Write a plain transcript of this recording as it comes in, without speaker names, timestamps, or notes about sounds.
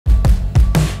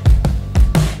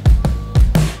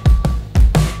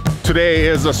Today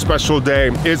is a special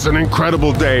day. It's an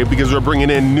incredible day because we're bringing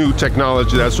in new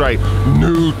technology. That's right,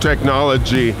 new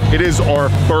technology. It is our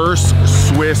first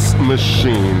Swiss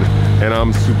machine. And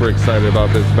I'm super excited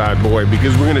about this bad boy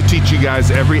because we're gonna teach you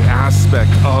guys every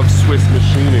aspect of Swiss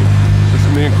machining. It's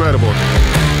gonna be incredible.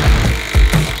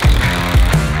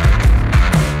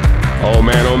 Oh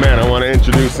man, I want to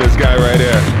introduce this guy right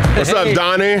here. What's up,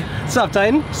 Donnie? What's up,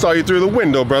 Titan? Saw you through the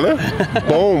window, brother.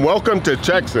 Boom, welcome to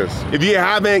Texas. If you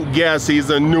haven't guessed, he's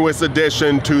the newest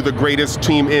addition to the greatest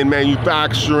team in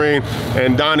manufacturing,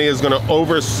 and Donnie is gonna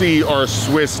oversee our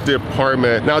Swiss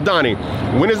department. Now, Donnie,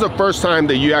 when is the first time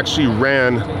that you actually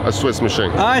ran a Swiss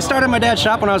machine? I started my dad's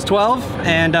shop when I was 12,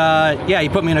 and yeah, he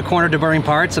put me in a corner deburring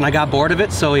parts, and I got bored of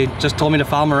it, so he just told me to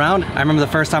follow him around. I remember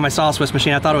the first time I saw a Swiss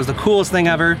machine, I thought it was the coolest thing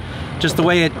ever. Just the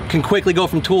way it can quickly go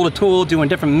from tool to tool, doing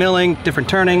different milling, different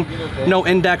turning, no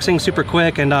indexing, super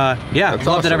quick, and yeah, I've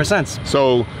loved it ever since.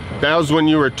 So that was when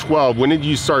you were 12. When did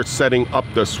you start setting up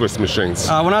the Swiss machines?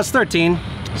 When I was 13.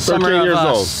 13 years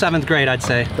old. 7th grade, I'd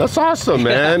say. That's awesome,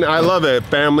 man. I love it.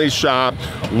 Family shop,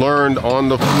 learned on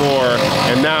the floor,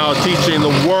 and now teaching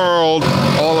the world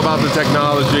all about the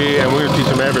technology, and we're gonna teach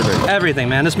them everything. Everything,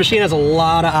 man. This machine has a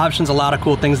lot of options, a lot of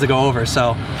cool things to go over,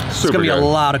 so it's gonna be a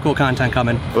lot of cool content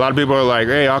coming. A lot of people are like,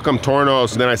 hey, how come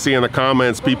Tornos? And then I see in the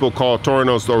comments, people call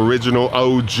Tornos the original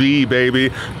OG,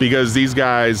 baby, because these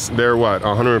guys, they're what,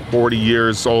 140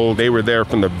 years old. They were there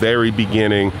from the very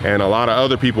beginning, and a lot of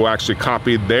other people actually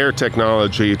copied their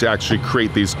technology to actually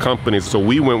create these companies. So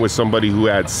we went with somebody who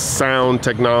had sound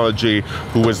technology,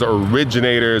 who was the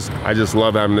originators. I just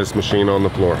love having this machine on the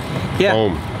floor. Yeah.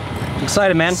 Boom.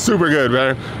 Excited, man. Super good,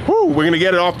 man. Woo, we're gonna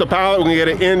get it off the pallet, we're gonna get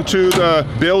it into the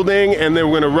building, and then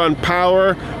we're gonna run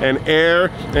power and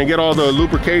air and get all the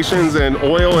lubrications and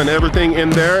oil and everything in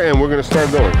there, and we're gonna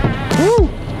start going. Woo!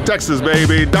 Texas,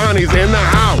 baby. Donnie's in the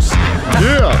house.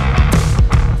 Yeah.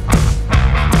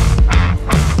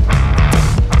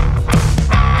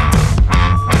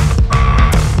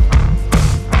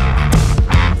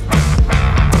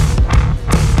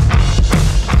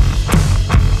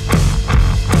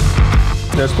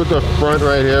 Let's put the front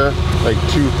right here, like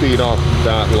 2 feet off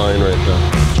that line right there.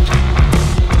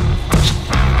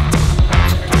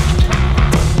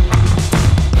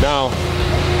 Now,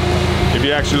 if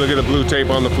you actually look at the blue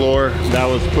tape on the floor, that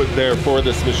was put there for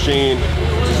this machine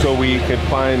so we could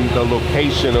find the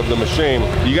location of the machine.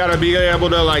 You gotta be able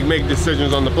to like make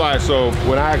decisions on the fly. So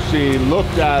when I actually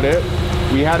looked at it,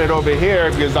 we had it over here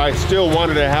because I still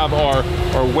wanted to have our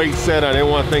weight set. I didn't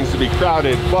want things to be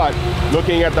crowded, but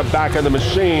looking at the back of the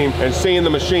machine and seeing the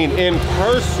machine in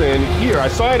person here, I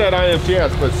saw it at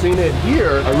IMTS, but seeing it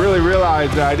here, I really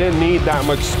realized that I didn't need that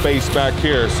much space back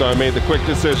here. So I made the quick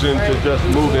decision to just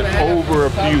move it over a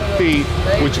few feet,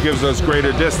 which gives us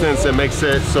greater distance and makes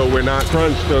it so we're not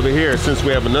crunched over here, since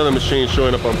we have another machine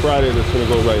showing up on Friday that's gonna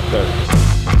go right there.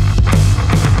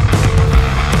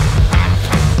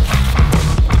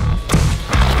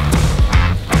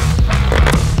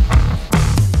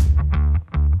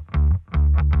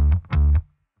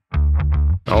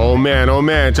 Oh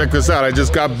man, check this out. I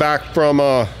just got back from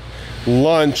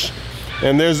lunch,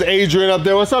 and there's Adrian up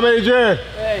there. What's up, Adrian?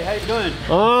 Hey, how you doing?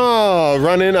 Oh,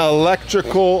 running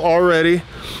electrical already.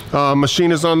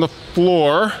 Machine is on the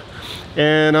floor,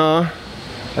 and I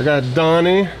got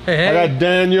Donnie. Hey. I got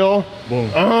Daniel.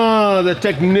 Boom. The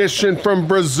technician from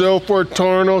Brazil for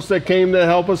Tornos that came to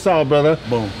help us out, brother.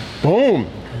 Boom. Boom.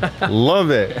 Love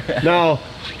it. Now,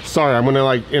 sorry, I'm gonna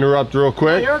like interrupt real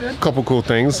quick. you're good. Couple cool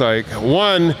things. Like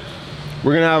one,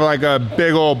 we're gonna have like a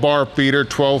big old bar feeder,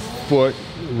 12 foot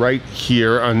right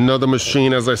here. Another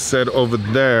machine, as I said, over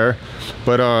there.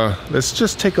 But let's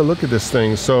just take a look at this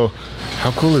thing. So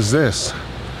how cool is this?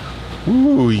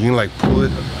 Ooh, you can like pull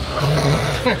it.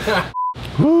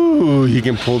 Ooh, you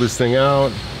can pull this thing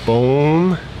out.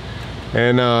 Boom.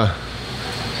 And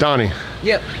Donnie.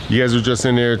 Yep. You guys are just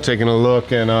in there taking a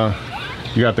look, and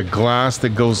you got the glass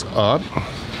that goes up.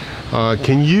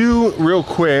 Can you, real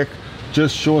quick,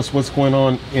 just show us what's going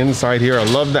on inside here? I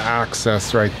love the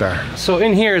access right there. So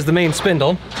in here is the main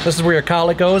spindle. This is where your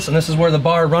collet goes, and this is where the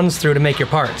bar runs through to make your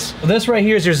parts. This right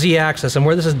here is your Z-axis, and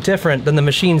where this is different than the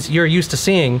machines you're used to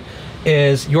seeing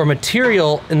is your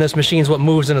material in this machine is what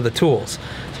moves into the tools.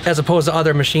 As opposed to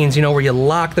other machines, you know, where you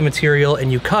lock the material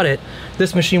and you cut it,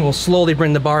 this machine will slowly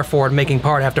bring the bar forward, making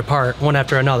part after part, one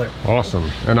after another. Awesome.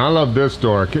 And I love this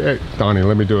door. Hey, Donnie,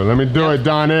 let me do it. Let me do it,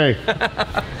 Donnie.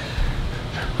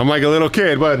 I'm like a little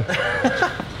kid, but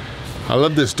I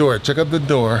love this door. Check out the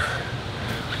door.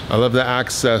 I love the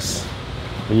access.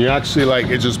 And you actually like,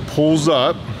 it just pulls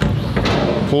up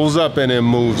and it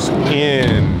moves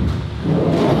in.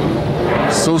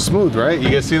 So smooth, right? You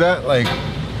guys see that? Like,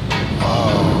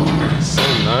 oh, so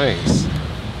nice.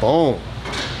 Boom.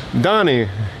 Donnie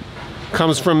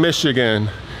comes from Michigan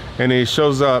and he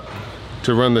shows up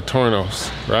to run the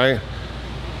Tornos, right?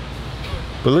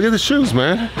 But look at the shoes,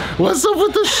 man. What's up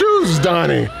with the shoes,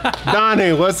 Donnie?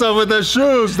 Donnie, what's up with the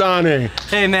shoes, Donnie?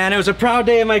 Hey, man, it was a proud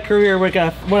day in my career when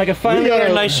I could finally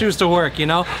wear nice shoes to work, you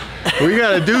know? We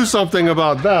gotta do something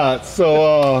about that.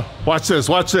 So, watch this,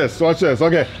 watch this, watch this.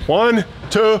 Okay, 1,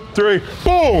 2, 3,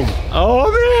 boom!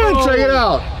 Oh, man, check it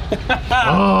out.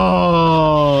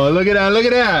 Oh, look at that, look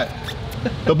at that.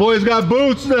 The boy's got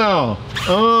boots now.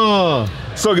 Oh.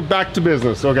 So get back to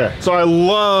business, okay. So I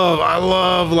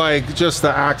love like just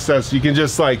the access. You can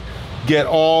just like get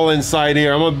all inside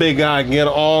here. I'm a big guy, I can get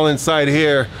all inside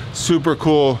here. Super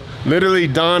cool. Literally,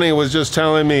 Donnie was just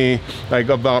telling me like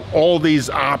about all these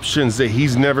options that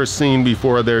he's never seen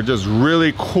before. They're just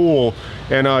really cool.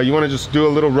 And you wanna just do a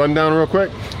little rundown real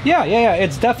quick? Yeah.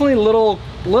 It's definitely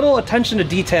little attention to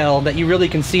detail that you really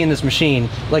can see in this machine.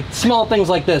 Like small things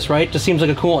like this, right? Just seems like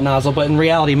a coolant nozzle, but in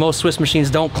reality, most Swiss machines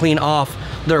don't clean off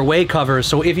their way covers.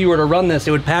 So if you were to run this,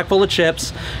 it would pack full of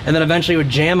chips and then eventually it would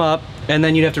jam up and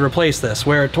then you'd have to replace this.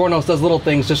 Where Tornos does little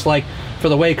things just like for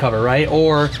the way cover, right?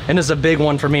 Or, and this is a big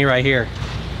one for me right here,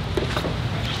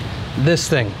 this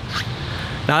thing.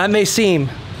 Now that may seem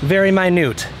very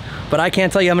minute, but I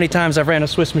can't tell you how many times I've ran a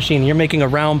Swiss machine. You're making a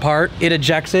round part, it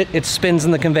ejects it, it spins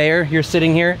in the conveyor, you're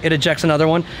sitting here, it ejects another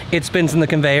one, it spins in the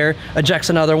conveyor, ejects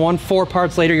another one, 4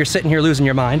 parts later, you're sitting here losing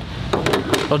your mind.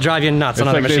 It'll drive you nuts on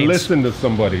other machines. It's like they listen to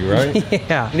somebody, right?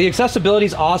 Yeah. The accessibility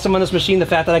is awesome on this machine. The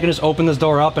fact that I can just open this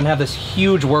door up and have this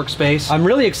huge workspace. I'm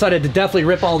really excited to definitely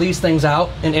rip all these things out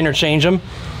and interchange them.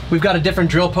 We've got a different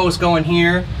drill post going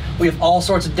here. We have all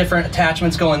sorts of different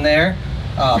attachments going there.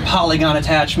 Polygon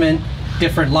attachment,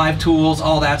 different live tools,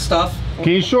 all that stuff.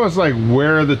 Can you show us like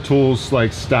where the tools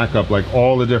like stack up, like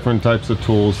all the different types of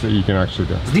tools that you can actually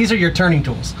do? These are your turning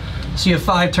tools. So you have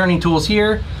 5 turning tools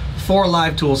here, 4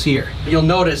 live tools here. You'll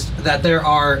notice that there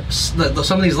are,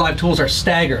 some of these live tools are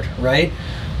staggered, right?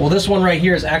 Well, this one right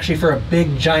here is actually for a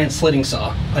big giant slitting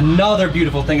saw. Another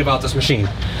beautiful thing about this machine,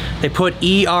 they put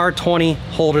ER20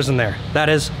 holders in there. That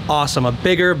is awesome. A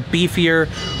bigger, beefier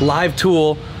live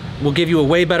tool will give you a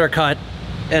way better cut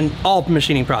and all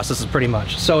machining processes pretty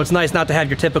much. So it's nice not to have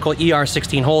your typical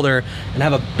ER16 holder and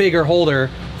have a bigger holder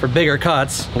for bigger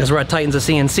cuts, because we're at Titans of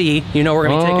CNC, you know we're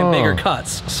gonna be taking bigger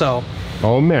cuts. So,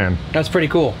 oh man, that's pretty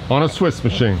cool. On a Swiss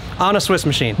machine. On a Swiss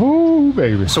machine. Ooh,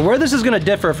 baby. So where this is gonna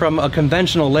differ from a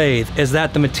conventional lathe is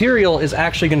that the material is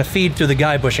actually gonna feed through the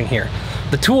guide bushing here.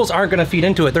 The tools aren't gonna feed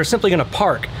into it, they're simply gonna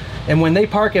park. And when they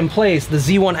park in place, the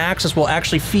Z1 axis will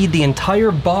actually feed the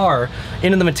entire bar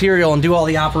into the material and do all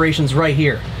the operations right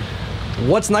here.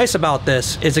 What's nice about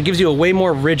this is it gives you a way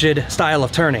more rigid style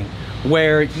of turning,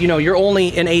 where, you know, you're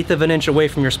only 1/8 of an inch away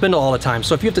from your spindle all the time.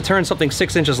 So if you have to turn something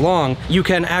 6 inches long, you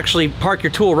can actually park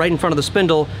your tool right in front of the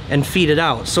spindle and feed it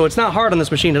out. So it's not hard on this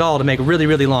machine at all to make really,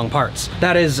 really long parts.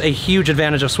 That is a huge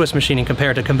advantage of Swiss machining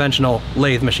compared to conventional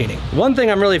lathe machining. One thing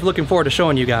I'm really looking forward to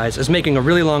showing you guys is making a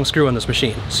really long screw on this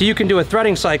machine. So you can do a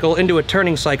threading cycle into a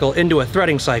turning cycle into a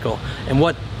threading cycle. And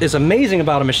what is amazing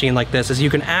about a machine like this is you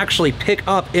can actually pick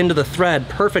up into the thread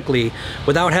perfectly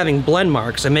without having blend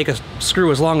marks and make a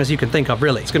screw as long as you can think of,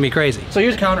 really. It's gonna be crazy. So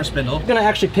here's a counter spindle. I'm gonna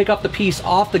actually pick up the piece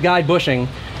off the guide bushing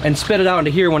and spit it out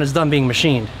into here when it's done being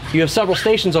machined. You have several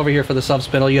stations over here for the sub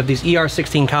spindle. You have these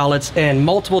ER16 collets and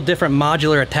multiple different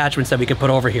modular attachments that we can put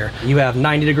over here. You have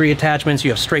 90-degree attachments, you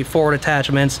have straightforward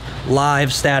attachments,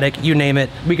 live, static, you name it.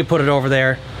 We could put it over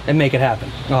there and make it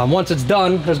happen. Once it's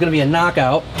done, there's gonna be a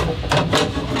knockout.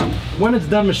 When it's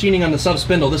done machining on the sub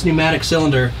spindle, this pneumatic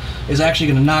cylinder is actually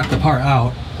gonna knock the part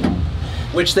out,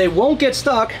 which they won't get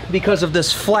stuck because of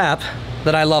this flap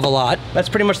that I love a lot. That's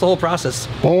pretty much the whole process.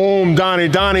 Boom,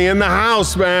 Donnie in the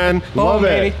house, man. Love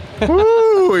it.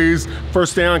 Woo, he's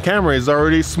first day on camera, he's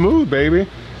already smooth, baby.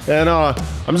 And I'm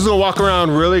just gonna walk around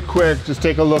really quick, just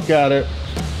take a look at it.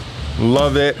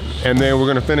 Love it. And then we're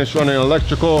gonna finish running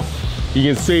electrical. You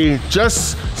can see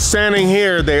just standing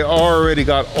here, they already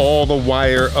got all the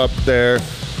wire up there.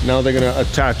 Now they're gonna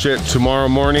attach it. Tomorrow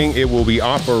morning, it will be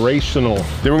operational.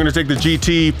 Then we're gonna take the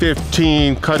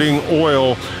GT15 cutting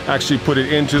oil, actually put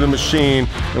it into the machine,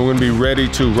 and we're gonna be ready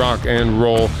to rock and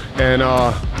roll. And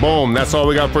boom, that's all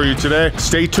we got for you today.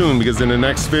 Stay tuned, because in the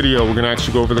next video, we're gonna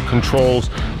actually go over the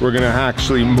controls. We're gonna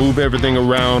actually move everything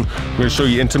around. We're gonna show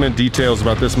you intimate details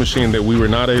about this machine that we were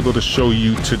not able to show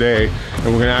you today. And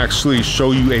we're gonna actually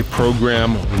show you a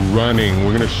program running.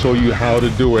 We're gonna show you how to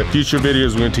do it. Future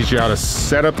videos, we're gonna teach you how to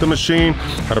set up up the machine,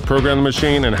 how to program the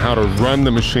machine, and how to run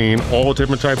the machine. All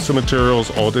different types of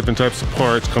materials, all different types of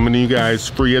parts coming to you guys,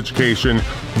 free education,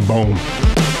 boom.